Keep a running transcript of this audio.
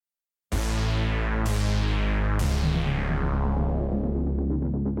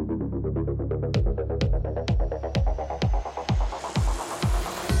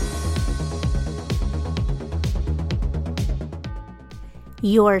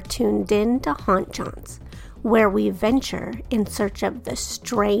You're tuned in to Haunt Jaunts, where we venture in search of the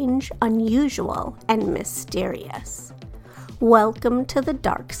strange, unusual, and mysterious. Welcome to the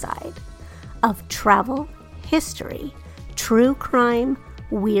dark side of travel, history, true crime,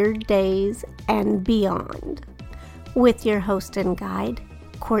 weird days, and beyond. With your host and guide,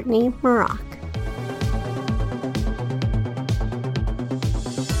 Courtney Maroc.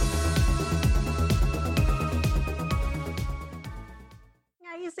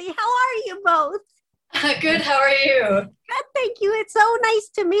 How are you both? Good. How are you? Good, thank you. It's so nice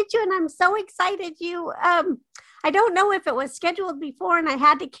to meet you, and I'm so excited. I don't know if it was scheduled before, and I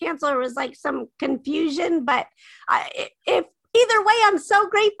had to cancel. There was like some confusion, but if either way, I'm so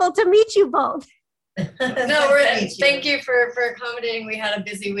grateful to meet you both. Thank you for accommodating. We had a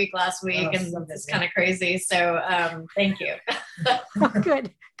busy week last week, and it's kind of crazy. So thank you.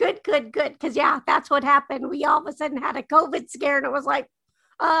 Good. Because that's what happened. We all of a sudden had a COVID scare, and it was like,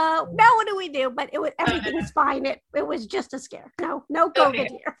 now what do we do? But everything's fine. It was just a scare. No COVID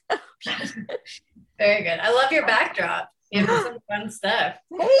here. Very good. I love your backdrop. You have some fun stuff.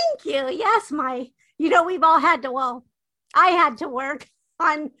 Thank you. Yes, we've all had to, I had to work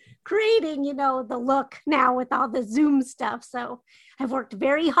on creating, the look now with all the Zoom stuff. So I've worked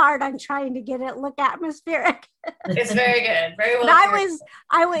very hard on trying to get it look atmospheric. It's very good. Very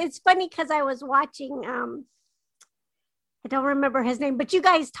well. It's funny because I was watching, I don't remember his name, but you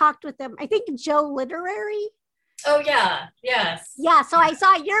guys talked with him. I think Joe Literary. Oh, yeah. Yes. Yeah. So I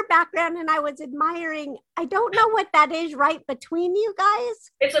saw your background and I was admiring. I don't know what that is right between you guys.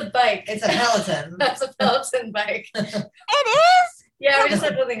 It's a bike. It's a Peloton. That's a Peloton bike. It is? Yeah. We just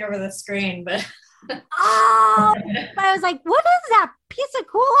had nothing over the screen, but. Oh, but I was like, what is that piece of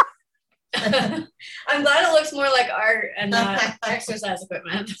cool? I'm glad it looks more like art and not exercise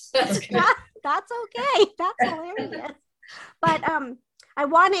equipment. That's okay. That's hilarious. But I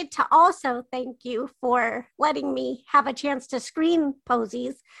wanted to also thank you for letting me have a chance to screen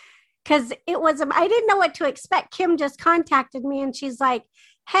POSIES, because I didn't know what to expect. Kim just contacted me and she's like,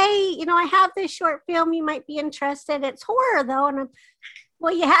 hey, I have this short film. You might be interested. It's horror though. And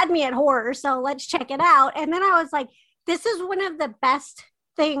you had me at horror, so let's check it out. And then I was like, this is one of the best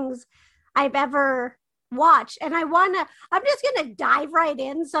things I've ever watch. And I'm just going to dive right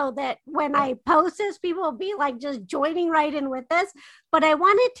in so that when I post this, people will be like just joining right in with this. But I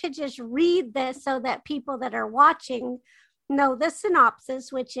wanted to just read this so that people that are watching know the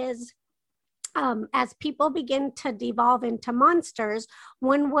synopsis, which is, as people begin to devolve into monsters,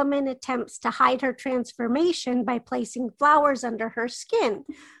 one woman attempts to hide her transformation by placing flowers under her skin,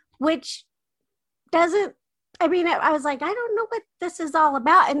 which I was like, I don't know what this is all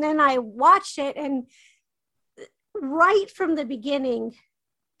about. And then I watched it, and right from the beginning,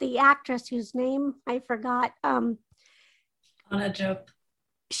 the actress whose name I forgot, Anna Jope.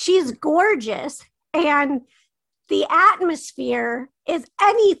 She's gorgeous, and the atmosphere is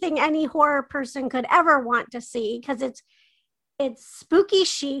anything any horror person could ever want to see, because it's spooky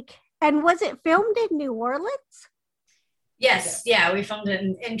chic. And was it filmed in New Orleans? Yes, yeah, we filmed it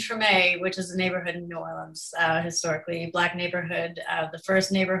in Treme, which is a neighborhood in New Orleans, historically Black neighborhood, the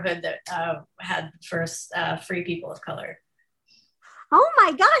first neighborhood that had the first free people of color. Oh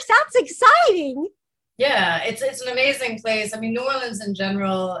my gosh, that's exciting! Yeah, it's an amazing place. I mean, New Orleans in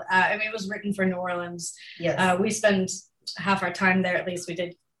general. It was written for New Orleans. Yes. We spend half our time there, at least we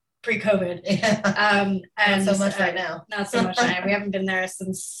did pre-COVID. Yeah. And not so much right now. Not so much right now. We haven't been there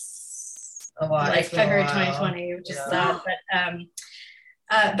since a while. Like February 2020, which is sad.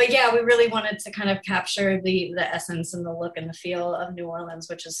 But yeah, we really wanted to kind of capture the essence and the look and the feel of New Orleans,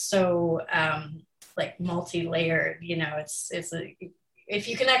 which is so like multi-layered. If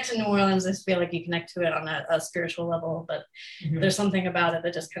you connect to New Orleans, I feel like you connect to it on a spiritual level, but there's something about it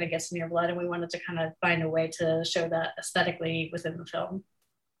that just kind of gets in your blood, and we wanted to kind of find a way to show that aesthetically within the film.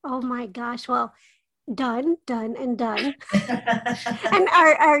 Oh my gosh. Well, done. And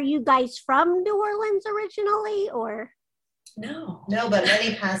are you guys from New Orleans originally, or? No, but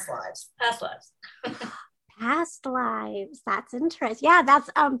many past lives. Past lives. That's interesting. Yeah, that's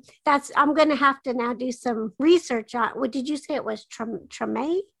I'm gonna have to now do some research on. What did you say it was? Treme?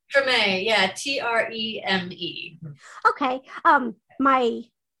 Treme, yeah, Treme. Okay. My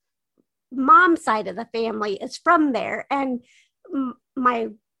mom's side of the family is from there, and my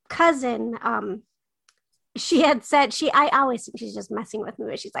cousin, she had said I always think she's just messing with me,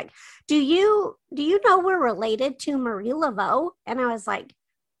 but she's like, do you know we're related to Marie Laveau? And I was like,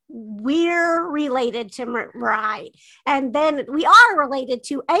 we're related to Mariah. And then we are related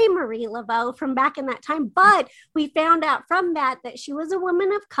to a Marie Laveau from back in that time. But we found out from that she was a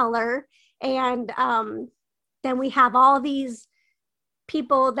woman of color. And then we have all these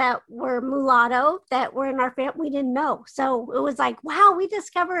people that were mulatto that were in our family we didn't know. So it was like, wow, we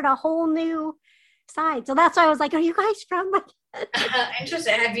discovered a whole new side. So that's why I was like, are you guys from?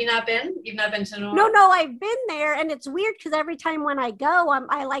 Interesting. Have you not been? You've not been to New Orleans? No, I've been there, and it's weird because every time when I go,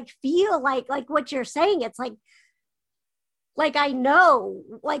 I like feel like what you're saying. It's like I know,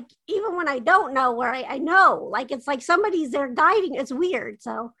 like even when I don't know where I know, like it's like somebody's there guiding. It's weird.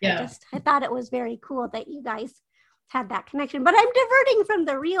 So Yeah. I thought it was very cool that you guys had that connection. But I'm diverting from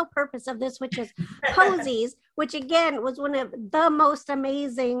the real purpose of this, which is Posies, which again was one of the most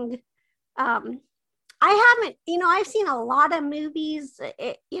amazing. I haven't, I've seen a lot of movies,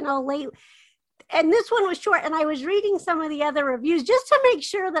 late, and this one was short. And I was reading some of the other reviews just to make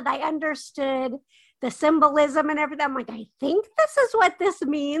sure that I understood the symbolism and everything. I'm like, I think this is what this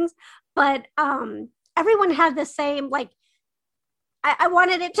means. But everyone had the same, like, I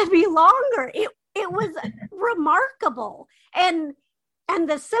wanted it to be longer. It was remarkable. And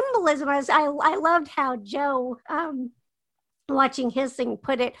the symbolism, I loved how Joe, watching his thing,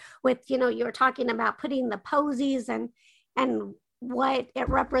 put it with, you were talking about putting the posies and what it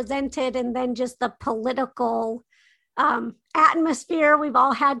represented, and then just the political atmosphere we've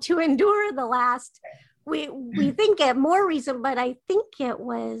all had to endure the last, we think it more recent, but I think it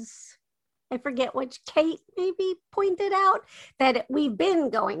was, I forget which, Kate maybe pointed out that we've been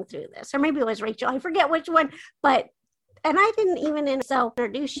going through this, or maybe it was Rachel, I forget which one, and I didn't even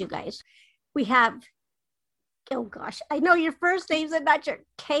introduce you guys. We have, oh gosh, I know your first names and not your,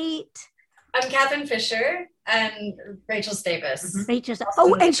 Kate. I'm Katherine Fisher and Rachel Stavis. Mm-hmm. Rachel.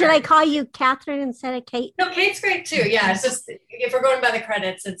 Oh, and should I call you Katherine instead of Kate? No, Kate's great too. Yeah, it's just, if we're going by the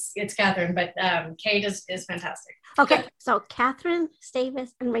credits, it's Katherine, but Kate is fantastic. Okay, so Katherine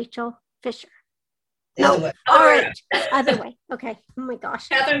Stavis and Rachel Fisher. Other way. All right, other way. Okay. Oh my gosh.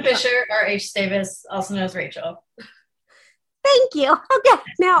 Katherine Fisher, or H. Stavis, also known as Rachel. Thank you. Okay,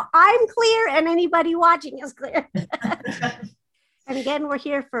 now I'm clear, and anybody watching is clear. And again, we're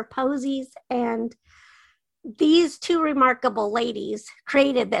here for Posies, and these two remarkable ladies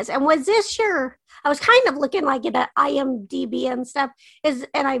created this. And was this I was kind of looking like at IMDb and stuff, and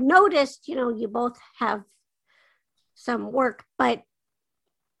I've noticed, you both have some work, but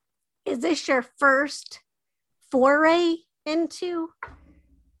is this your first foray into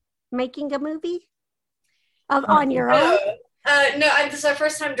making a movie on your own? No, this is our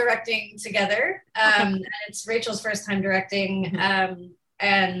first time directing together. And it's Rachel's first time directing. But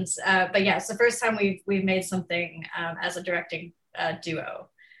yeah, it's the first time we've made something as a directing duo.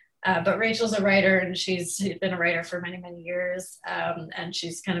 But Rachel's a writer, and she's been a writer for many, many years. And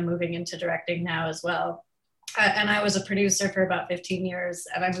she's kind of moving into directing now as well. And I was a producer for about 15 years,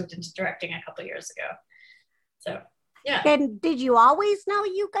 and I moved into directing a couple years ago. So, yeah. And did you always know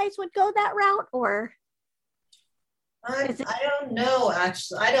you guys would go that route, or? I don't know,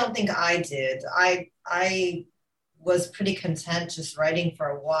 actually. I don't think I did. I was pretty content just writing for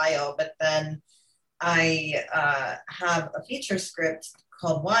a while, but then I have a feature script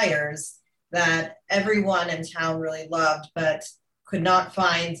called Wires that everyone in town really loved, but could not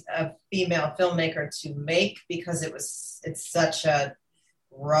find a female filmmaker to make because it's such a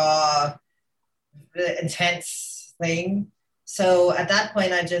raw, intense thing. So at that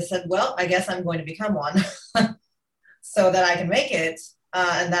point, I just said, well, I guess I'm going to become one. So that I can make it.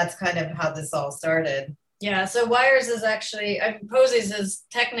 And that's kind of how this all started. Yeah, so Wires is actually, Posies is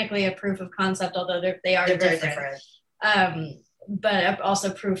technically a proof of concept, although they are They're different. But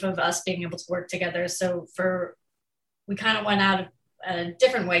also proof of us being able to work together. So we kind of went out a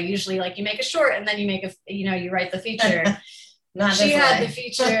different way. Usually, like, you make a short and then you make you write the feature. She had the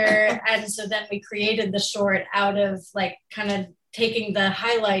feature, and so then we created the short out of, like, kind of taking the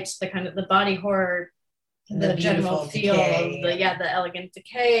highlights, the kind of the body horror, the general feel of the elegant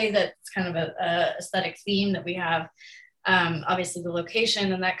decay, that's kind of a aesthetic theme that we have, obviously the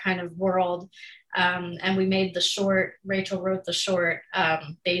location and that kind of world, and we made the short. Rachel wrote the short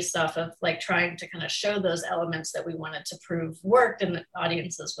based off of, like, trying to kind of show those elements that we wanted to prove worked and that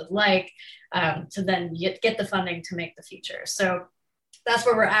audiences would like, to then get the funding to make the feature. So that's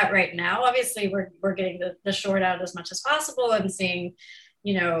where we're at right now. Obviously we're getting the short out as much as possible and seeing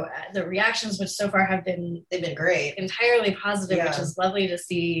the reactions, which so far they've been great, entirely positive, which is lovely to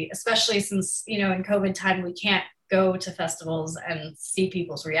see, especially since, in COVID time, we can't go to festivals and see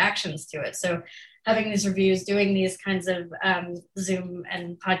people's reactions to it. So having these reviews, doing these kinds of Zoom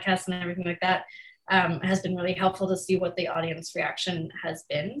and podcasts and everything like that has been really helpful to see what the audience reaction has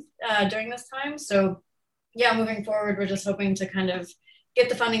been during this time. So yeah, moving forward, we're just hoping to kind of get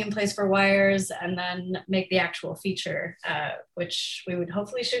the funding in place for Wires and then make the actual feature, which we would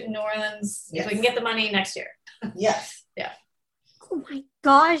hopefully shoot in New Orleans if we can get the money next year. Yes. Yeah. Oh my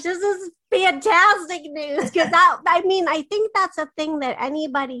gosh, this is fantastic news. Because I think that's a thing that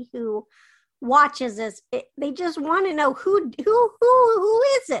anybody who watches this, they just want to know who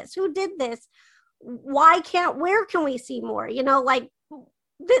is this? Who did this? Where can we see more? Like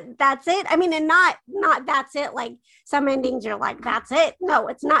that's it. I mean, and not that's it. Like some endings are like, that's it. No,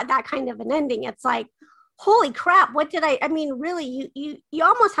 it's not that kind of an ending. It's like, holy crap, what did I mean, really, you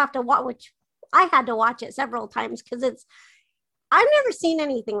almost have to watch, which I had to watch it several times because I've never seen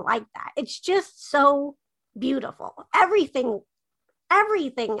anything like that. It's just so beautiful. Everything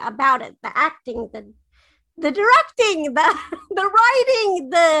about it, the acting, the directing, the writing,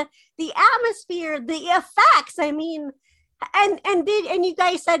 the atmosphere, the effects. I mean, and you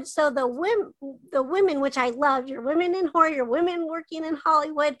guys said, so the women, which I love, your women in horror, your women working in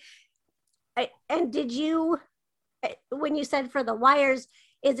Hollywood. And did you, when you said for the wires,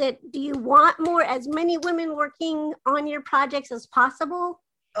 do you want as many women working on your projects as possible?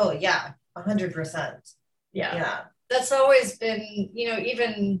 Oh yeah, 100%. Yeah. That's always been,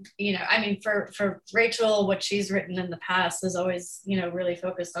 even, I mean, for Rachel, what she's written in the past is always, really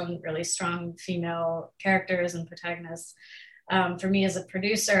focused on really strong female characters and protagonists. For me as a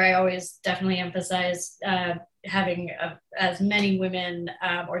producer, I always definitely emphasize having as many women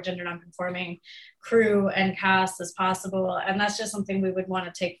or gender nonconforming crew and cast as possible, and that's just something we would want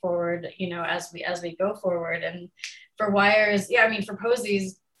to take forward, as we go forward. And for Wires, for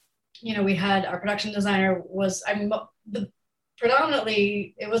Posies, we had our production designer was, it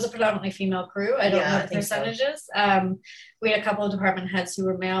was a predominantly female crew. I don't know the percentages. So. We had a couple of department heads who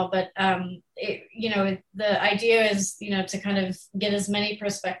were male, but the idea is, to kind of get as many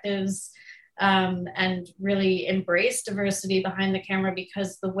perspectives and really embrace diversity behind the camera,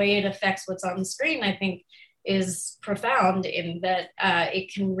 because the way it affects what's on the screen, I think, is profound in that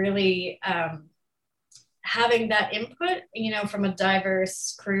it can really, having that input, from a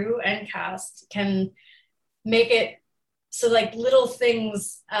diverse crew and cast can make it so like little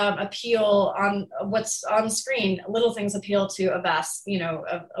things appeal on what's on screen. Little things appeal to a vast,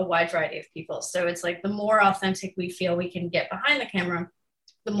 a wide variety of people. So it's like the more authentic we feel we can get behind the camera,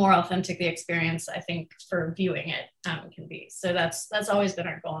 the more authentic the experience, I think, for viewing it can be. So that's always been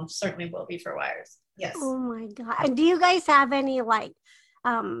our goal, and certainly will be for Wires. Yes. Oh my God. And do you guys have any like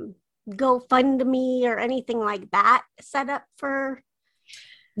GoFundMe or anything like that set up for?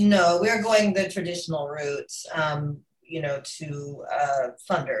 No, we're going the traditional route, to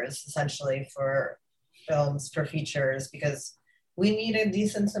funders essentially for films, for features, because we need a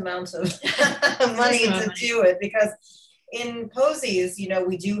decent amount of money to do it. Because in Posies,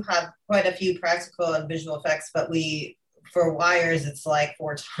 we do have quite a few practical and visual effects, but for Wires, it's like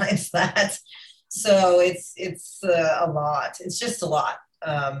 4 times that. So it's a lot. It's just a lot.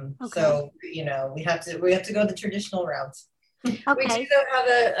 Okay. So we have to go the traditional route. Okay. We do have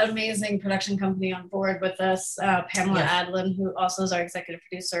an amazing production company on board with us, Pamela Adlin, who also is our executive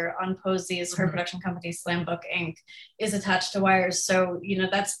producer on Posies. Her production company, Slambook Inc., is attached to Wires. So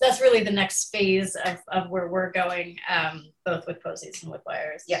that's really the next phase of where we're going, both with Posies and with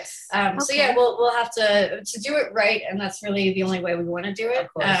Wires. Yes. So we'll have to do it right, and that's really the only way we want to do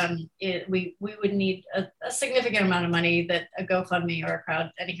it. We would need a significant amount of money that a GoFundMe or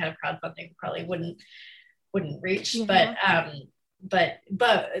any kind of crowdfunding probably wouldn't reach. But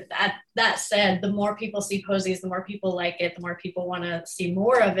that said, the more people see Posies, the more people like it, the more people want to see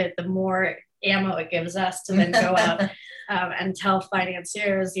more of it, the more ammo it gives us to then go out and tell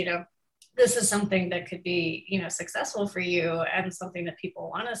financiers, this is something that could be, successful for you and something that people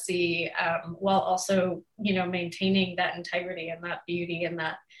want to see, while also, maintaining that integrity and that beauty and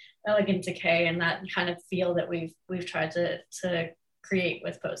that elegant decay and that kind of feel that we've tried to create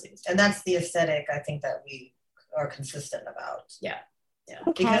with Posies. And that's the aesthetic I think that we are consistent about. Yeah.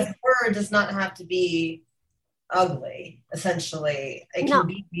 Okay. Because horror does not have to be ugly, essentially. It can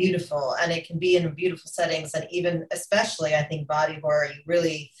be beautiful, and it can be in beautiful settings, and even especially I think body horror, you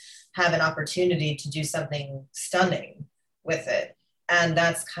really have an opportunity to do something stunning with it. And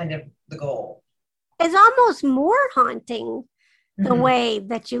that's kind of the goal. It's almost more haunting the way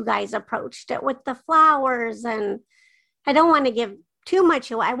that you guys approached it with the flowers. And I don't want to give too much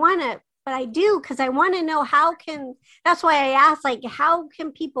away. But I do, because I want to know that's why I asked, like, how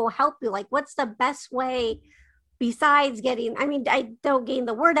can people help you? Like, what's the best way besides I don't gain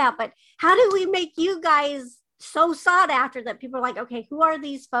the word out, but how do we make you guys so sought after that people are like, okay, who are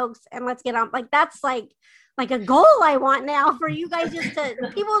these folks? And let's get on. Like, that's like a goal I want now for you guys, just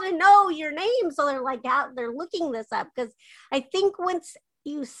to people to know your name. So they're like out, they're looking this up. Because I think once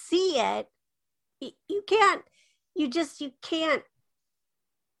you see it, you can't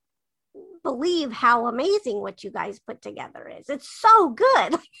believe how amazing what you guys put together is. It's so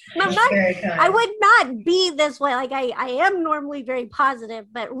good. I would not be this way. Like I am normally very positive,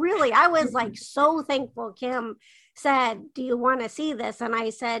 but really I was like so thankful Kim said, do you want to see this? And I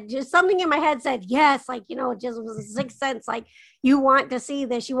said, just something in my head said, yes, like, you know, it just was a sixth sense. Like, you want to see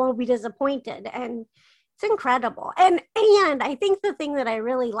this, you won't be disappointed. And it's incredible. And I think the thing that I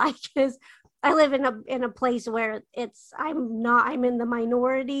really like is I live in a place where I'm in the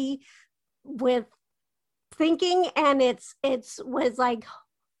minority with thinking, and it was like,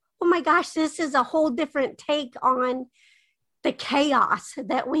 oh my gosh, this is a whole different take on the chaos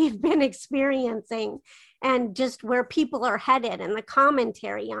that we've been experiencing and just where people are headed and the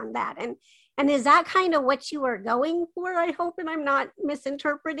commentary on that. And is that kind of what you are going for? I hope, and I'm not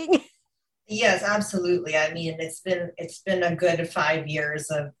misinterpreting. Yes, absolutely. I mean, it's been a good 5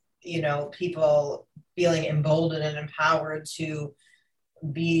 years of, you know, people feeling emboldened and empowered to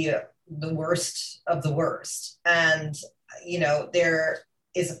be the worst of the worst. And, you know, there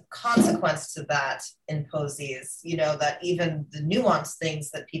is a consequence to that in POSIES, you know, that even the nuanced things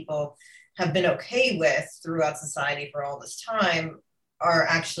that people have been okay with throughout society for all this time are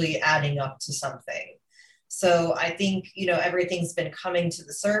actually adding up to something. So I think, you know, everything's been coming to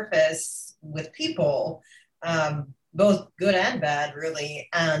the surface with people, both good and bad, really.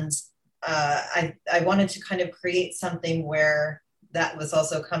 And I wanted to kind of create something where that was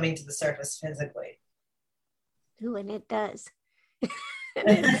also coming to the surface physically. Ooh, and it does.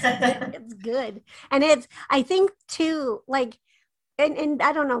 It's good. And I think too, like, and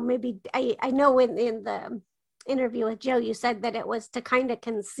I don't know, maybe I know in the interview with Joe, you said that it was to kind of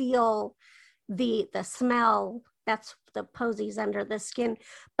conceal the smell that's the POSIES under the skin.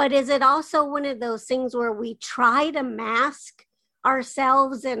 But is it also one of those things where we try to mask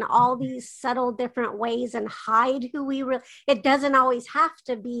ourselves in all these subtle different ways and hide who we really, it doesn't always have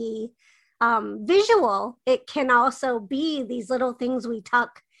to be visual. It can also be these little things we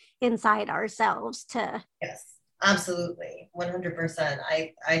tuck inside ourselves to. Yes, absolutely. 100%.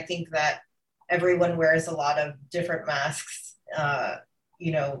 I think that everyone wears a lot of different masks,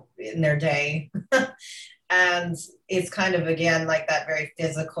 you know, in their day. And it's kind of, again, like that very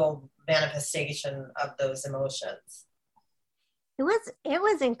physical manifestation of those emotions. It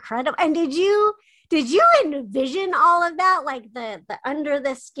was incredible. And did you envision all of that, like the under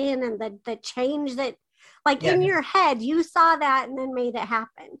the skin and the change that, like, in your head you saw that and then made it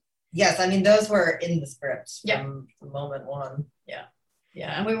happen? Yes, I mean, those were in the script from moment one.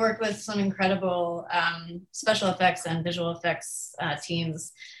 Yeah, and we worked with some incredible special effects and visual effects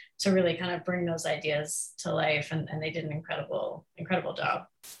teams to really kind of bring those ideas to life, and they did an incredible job.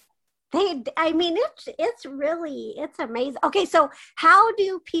 I mean, it's amazing. Okay, so how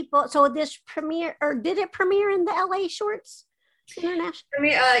do people, so this premiere, or did it premiere in the LA Shorts International?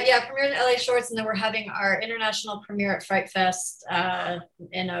 Premiere in LA Shorts, and then we're having our international premiere at Fright Fest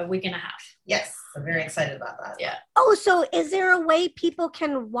in a week and a half. Yes, I'm very excited about that. Yeah. Oh, so is there a way people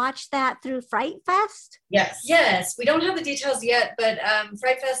can watch that through Fright Fest? Yes. We don't have the details yet, but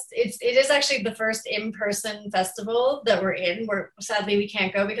Fright Fest, it is actually the first in-person festival that we're in. Sadly we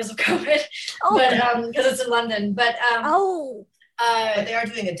can't go because of COVID, but because it's in London. But but they are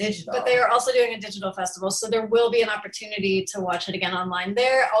doing a digital. But they are also doing a digital festival, so there will be an opportunity to watch it again online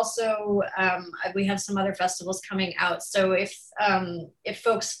there. Also, we have some other festivals coming out. So if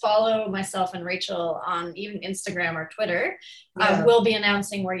folks follow myself and Rachel on even Instagram or Twitter, we'll be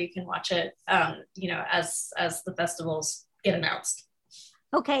announcing where you can watch it. You know, as the festivals get announced.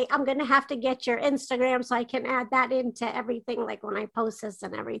 Okay, I'm gonna have to get your Instagram so I can add that into everything, like when I post this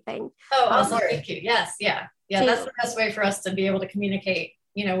and everything. Oh, awesome! Thank you. Yes, yeah. That's the best way for us to be able to communicate,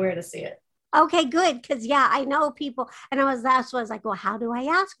 you know, where to see it. Okay, good, because I know people, and I was like, well, how do I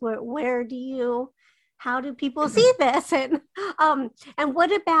ask? How do people see this? And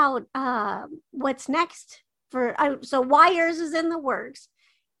what about what's next for? So Wires is in the works.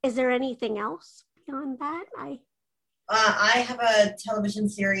 Is there anything else beyond that? I have a television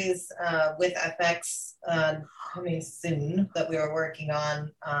series with FX coming soon that we are working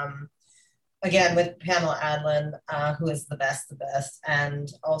on. Again, with Pamela Adlin, who is the best,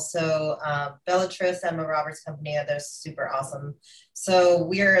 and also Bellatrix, Emma Roberts' company. They're super awesome. So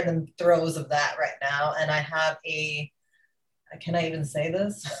we're in the throes of that right now. And I have can I even say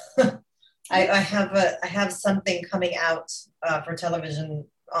this? I have something coming out for television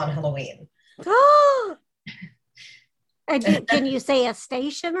on Halloween. Can you say a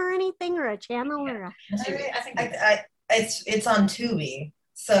station or anything, or a channel, or it's on Tubi.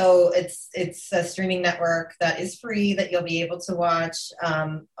 So it's a streaming network that is free that you'll be able to watch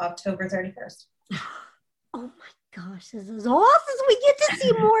October 31st. Oh my gosh, this is awesome. We get to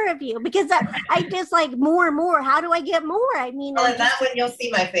see more of you because I just like more and more. How do I get more? I mean, well, in that one you'll see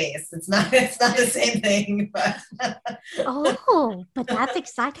my face. It's not the same thing. But oh, but that's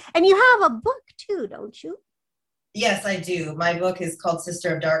exciting. And you have a book too, don't you? Yes, I do. My book is called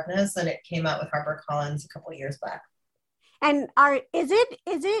Sister of Darkness, and it came out with HarperCollins a couple of years back. And is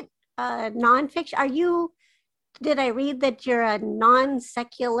it nonfiction? Did I read that you're a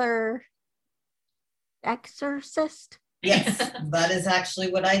non-secular exorcist? Yes, that is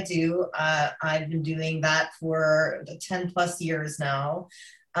actually what I do. I've been doing that for 10 plus years now.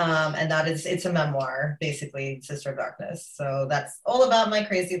 And it's a memoir, basically, Sister of Darkness. So that's all about my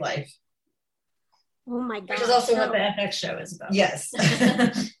crazy life. Oh my gosh. Which is also what the FX show is about. Yes.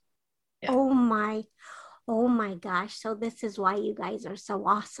 Yeah. Oh my gosh. So this is why you guys are so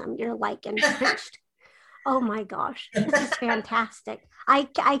awesome. You're like entrenched. Oh my gosh, this is fantastic. I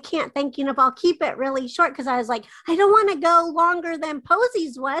can't thank you enough. I'll keep it really short because I was like, I don't want to go longer than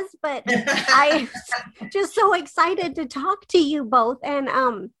POSIES was, but I'm just so excited to talk to you both.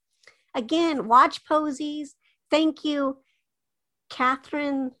 And again, watch POSIES. Thank you,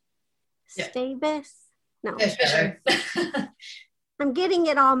 Katherine Stavis. No, Fisher. I'm getting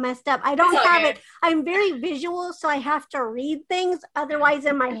it all messed up. I don't have it. I'm very visual, so I have to read things. Otherwise,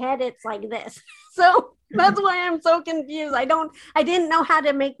 in my head, it's like this. So that's why I'm so confused. I didn't know how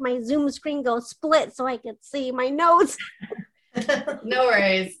to make my Zoom screen go split so I could see my notes. No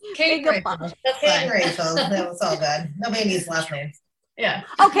worries. Kate and Rachel. That's Kate fine. and Rachel. That was all good. Nobody needs last names. Yeah.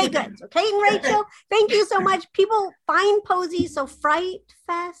 Okay, good. So Kate and Rachel, thank you so much. People find POSIES, so Fright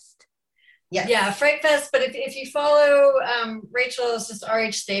Fest. Yes. Yeah, Fright Fest. But if you follow Rachel, it's just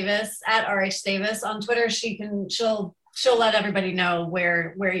RH Stavis at RH Stavis on Twitter. She'll let everybody know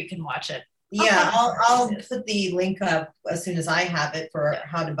where you can watch it. Yeah, I'll put the link up as soon as I have it for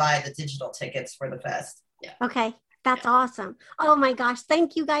how to buy the digital tickets for the fest. Yeah. Okay, that's awesome. Oh my gosh,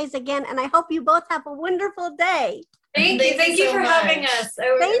 thank you guys again, and I hope you both have a wonderful day. Thank you so for much. having us. I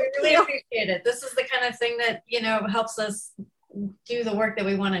really you. appreciate it. This is the kind of thing that helps us do the work that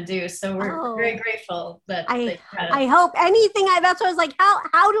we want to do. So we're very grateful that I hope anything. That's what I was like.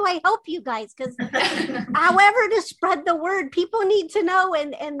 How do I help you guys? Because however to spread the word, people need to know,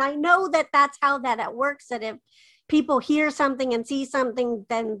 and I know that's how that works. That if people hear something and see something,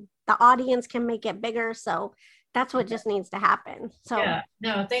 then the audience can make it bigger. So that's what just needs to happen. So yeah,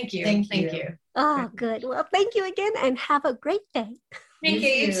 no, thank you. Thank you. Oh, good. Well, thank you again, and have a great day. Thank you.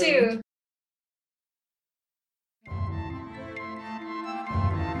 You too.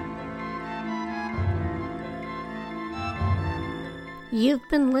 You've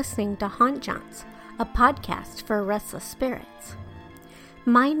been listening to Haunt Jaunts, a podcast for restless spirits.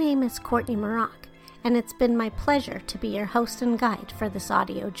 My name is Courtney Maroc, and it's been my pleasure to be your host and guide for this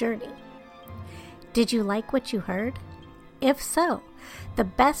audio journey. Did you like what you heard? If so, the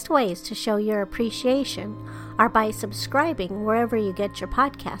best ways to show your appreciation are by subscribing wherever you get your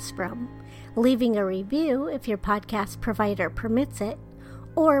podcasts from, leaving a review if your podcast provider permits it,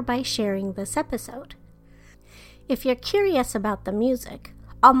 or by sharing this episode. If you're curious about the music,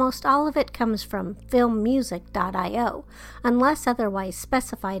 almost all of it comes from filmmusic.io, unless otherwise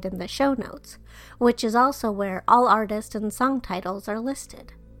specified in the show notes, which is also where all artist and song titles are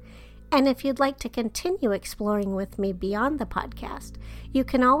listed. And if you'd like to continue exploring with me beyond the podcast, you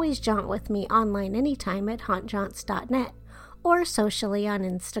can always jaunt with me online anytime at hauntjaunts.net or socially on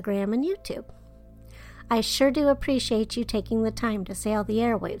Instagram and YouTube. I sure do appreciate you taking the time to sail the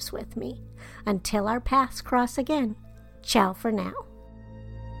airwaves with me. Until our paths cross again, ciao for now.